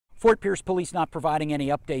Fort Pierce Police not providing any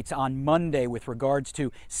updates on Monday with regards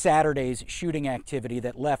to Saturday's shooting activity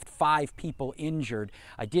that left 5 people injured.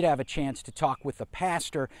 I did have a chance to talk with the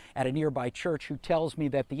pastor at a nearby church who tells me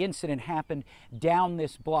that the incident happened down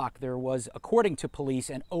this block. There was, according to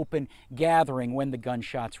police, an open gathering when the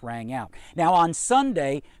gunshots rang out. Now, on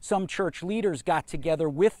Sunday, some church leaders got together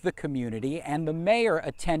with the community and the mayor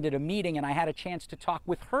attended a meeting, and I had a chance to talk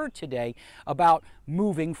with her today about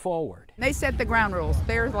moving forward. They set the ground rules.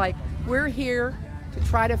 They're like, we're here to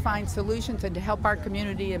try to find solutions and to help our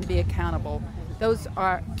community and be accountable. Those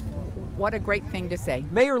are, what a great thing to say.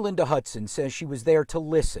 Mayor Linda Hudson says she was there to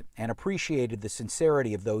listen and appreciated the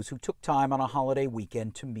sincerity of those who took time on a holiday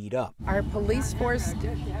weekend to meet up. Our police force,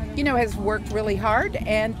 has worked really hard,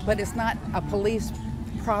 but it's not a police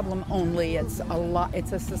problem only. It's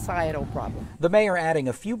a societal problem. The mayor adding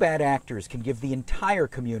a few bad actors can give the entire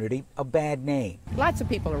community a bad name. Lots of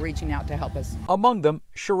people are reaching out to help us. Among them,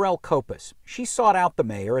 Sherelle Kopis. She sought out the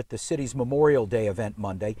mayor at the city's Memorial Day event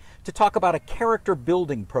Monday to talk about a character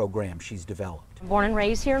building program she's developed. Born and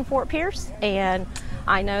raised here in Fort Pierce, and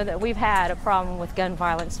I know that we've had a problem with gun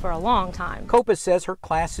violence for a long time. Kopis says her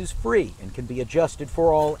class is free and can be adjusted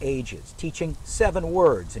for all ages, teaching 7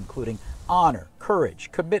 words, including honor, courage,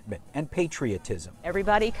 commitment, and patriotism.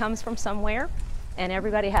 Everybody comes from somewhere, and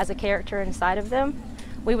everybody has a character inside of them.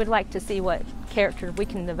 We would like to see what character we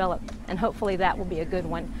can develop, and hopefully that will be a good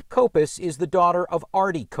one. Kopis is the daughter of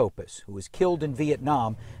Artie Kopis, who was killed in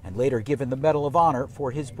Vietnam and later given the Medal of Honor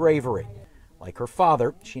for his bravery. Like her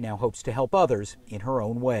father, she now hopes to help others in her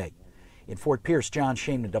own way. In Fort Pierce, John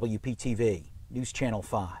Shaman, WPTV, News Channel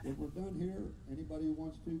 5. If we're done here, anybody who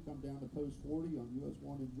wants to come down to Post 40 on US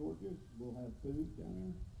 1 in Georgia, we'll have food down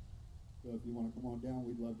there. So if you want to come on down,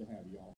 we'd love to have you all.